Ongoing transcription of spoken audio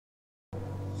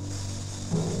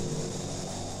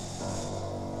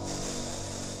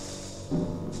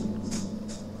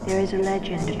There is a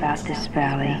legend about this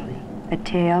valley, a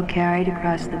tale carried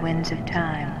across the winds of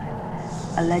time,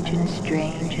 a legend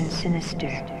strange and sinister,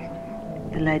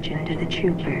 the legend of the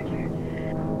trooper.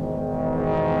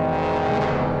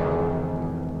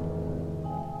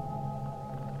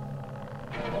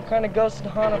 What kind of ghost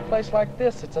would haunt a place like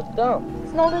this? It's a dump.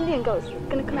 It's an old Indian ghost. It's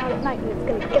gonna come out at night and it's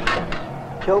gonna get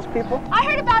them. Kills people? I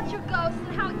heard about your ghost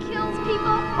and how it kills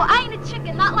people. Well, I ain't a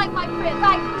chicken, not like my prince.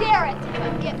 I dare it to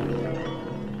come get me.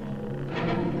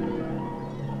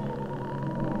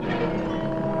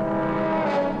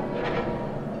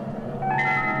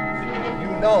 You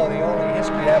know the only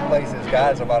history that place has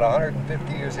got is about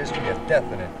 150 years history of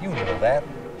death in it. You know that.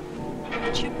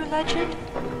 The trooper legend?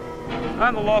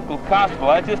 I'm the local constable.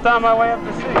 I'm just on my way up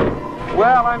to see.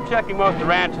 Well, I'm checking most of the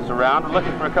ranches around. We're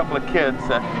looking for a couple of kids.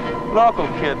 Local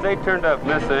kids. They turned up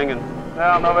missing, and,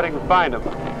 well, nobody can find them.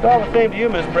 It's all the same to you,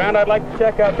 Miss Brown. I'd like to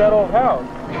check out that old house.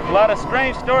 A lot of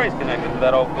strange stories connected to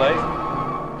that old place.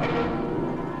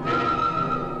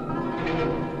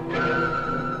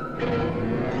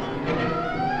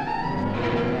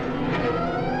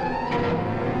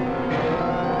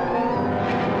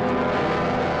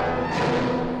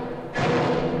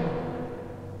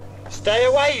 Stay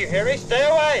away, you hear me? Stay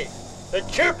away. The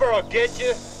trooper will get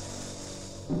you.